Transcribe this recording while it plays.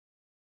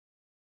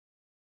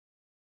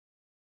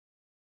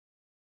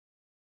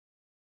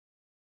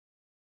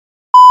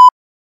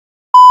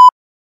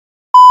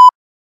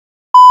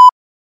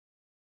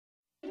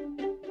Welcome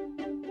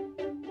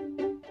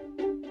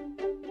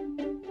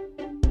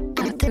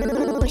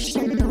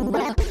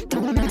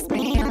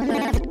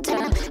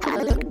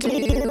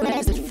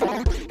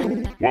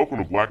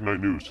to Black Knight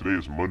News. Today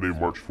is Monday,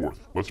 March 4th.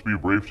 Let's be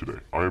brave today.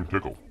 I am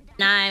Tickle.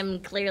 I'm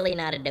clearly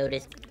not a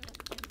notice.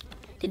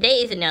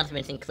 Today's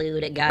announcements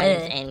include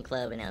guidance and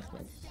club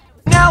announcements.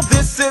 Now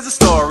this is a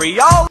story.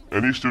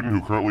 Any student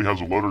who currently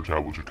has a loader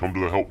tablet should come to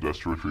the help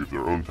desk to retrieve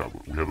their own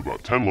tablet. We have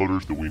about 10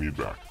 loaders that we need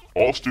back.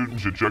 All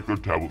students should check their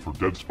tablet for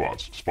dead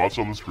spots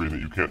on the screen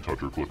that you can't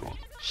touch or click on.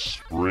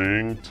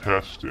 Spring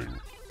testing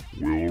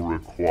will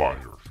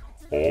require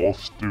all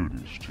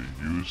students to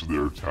use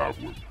their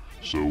tablet,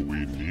 so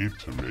we need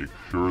to make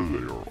sure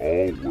they are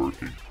all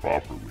working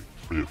properly.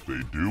 If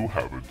they do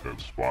have a dead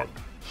spot,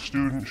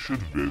 students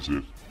should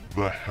visit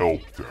the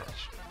help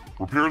desk.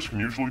 Repairs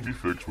can usually be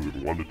fixed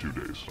within 1 to 2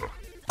 days.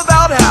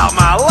 About how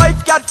my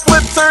life got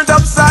flipped, turned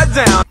upside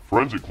down.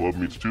 Forensic Club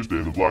meets Tuesday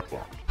in the Black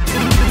Box.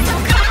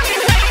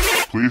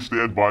 Please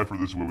stand by for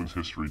this women's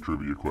history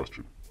trivia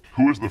question.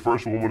 Who is the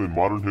first woman in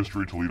modern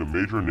history to lead a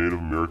major Native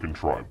American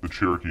tribe, the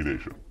Cherokee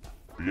Nation?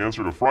 The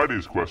answer to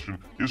Friday's question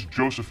is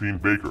Josephine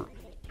Baker.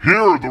 Here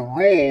are the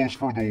rules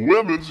for the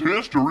women's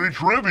history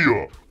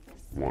trivia.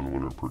 1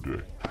 winner per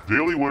day.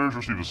 Daily winners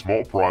receive a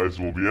small prize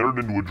and will be entered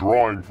into a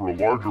drawing for a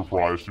larger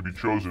prize to be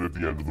chosen at the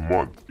end of the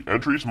month. The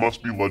entries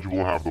must be legible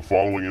and have the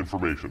following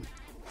information: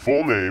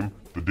 full name,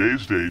 the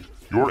day's date,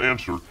 your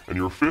answer, and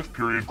your 5th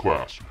period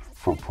class.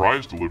 For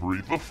prize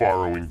delivery the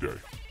following day.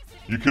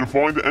 You can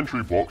find the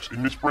entry box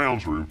in Miss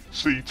Brown's room,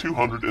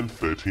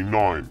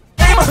 C239.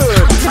 I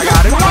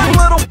got it. One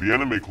little. The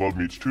Anime Club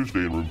meets Tuesday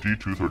in room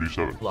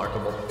D237.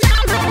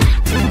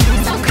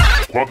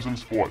 Clubs and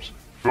sports.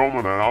 Film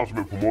an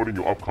announcement promoting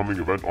your upcoming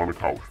event on a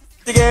couch.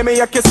 She gave me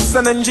a kiss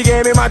and then she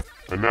gave me my.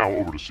 And now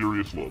over to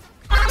Serious Love.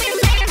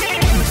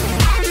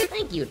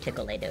 Thank you,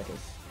 Tickle Adotis.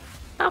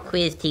 Our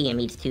quiz team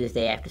meets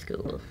Tuesday after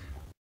school.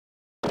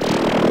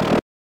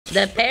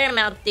 The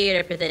Paramount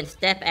Theater presents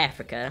Step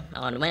Africa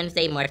on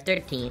Wednesday, March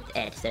 13th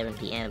at 7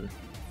 p.m.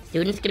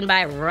 Students can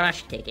buy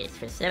rush tickets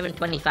for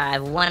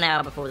 $7.25 1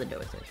 hour before the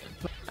doors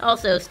open.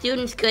 Also,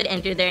 students could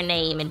enter their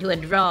name into a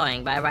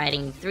drawing by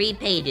writing 3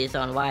 pages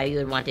on why you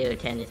would want to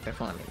attend this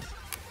performance.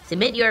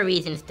 Submit your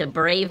reasons to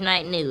Brave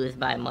Knight News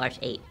by March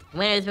 8th.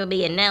 Winners will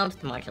be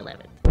announced March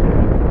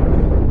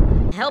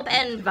 11th. Help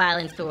end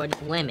violence towards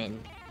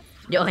women.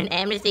 Join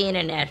Amnesty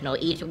International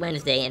each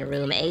Wednesday in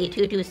room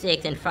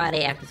A226 and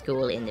Friday after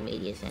school in the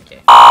Media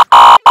Center.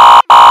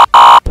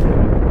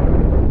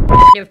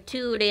 There are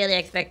 2 daily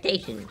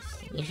expectations.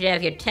 You should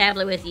have your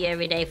tablet with you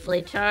every day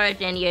fully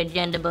charged and your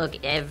agenda book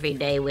every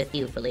day with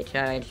you fully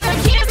charged.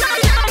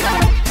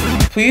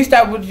 Please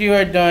stop what you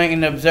are doing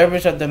in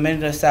observance of the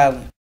minute of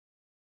silence.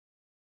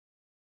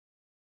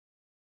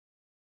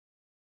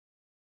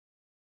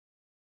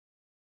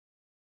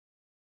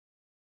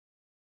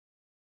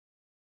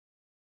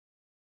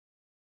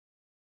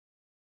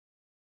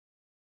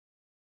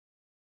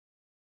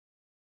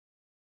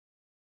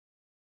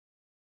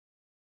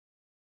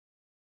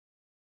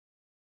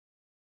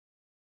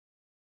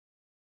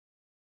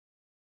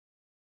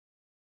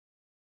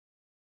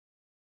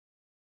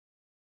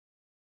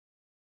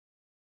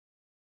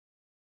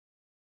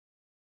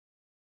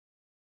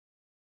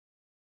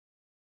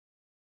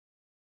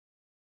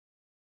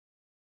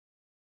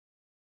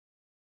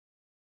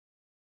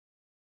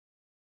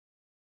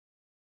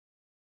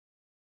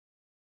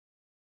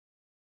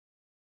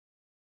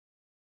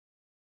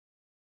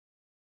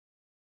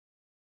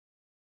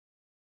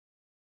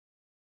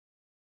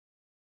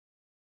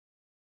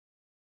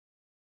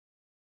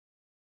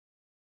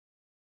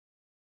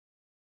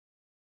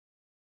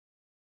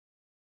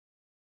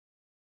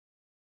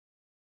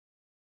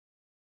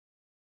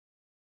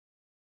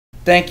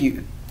 Thank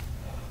you.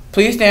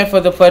 Please stand for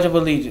the Pledge of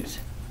Allegiance.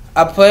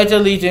 I pledge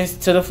allegiance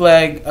to the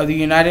flag of the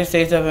United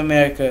States of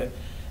America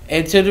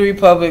and to the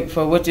republic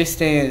for which it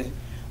stands,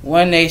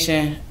 one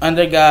nation,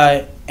 under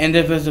God,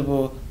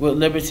 indivisible, with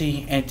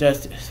liberty and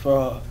justice for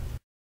all.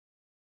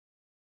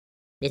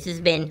 This has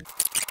been...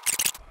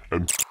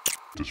 And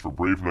this for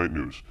Brave Knight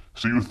News.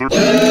 See you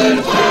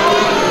Thursday.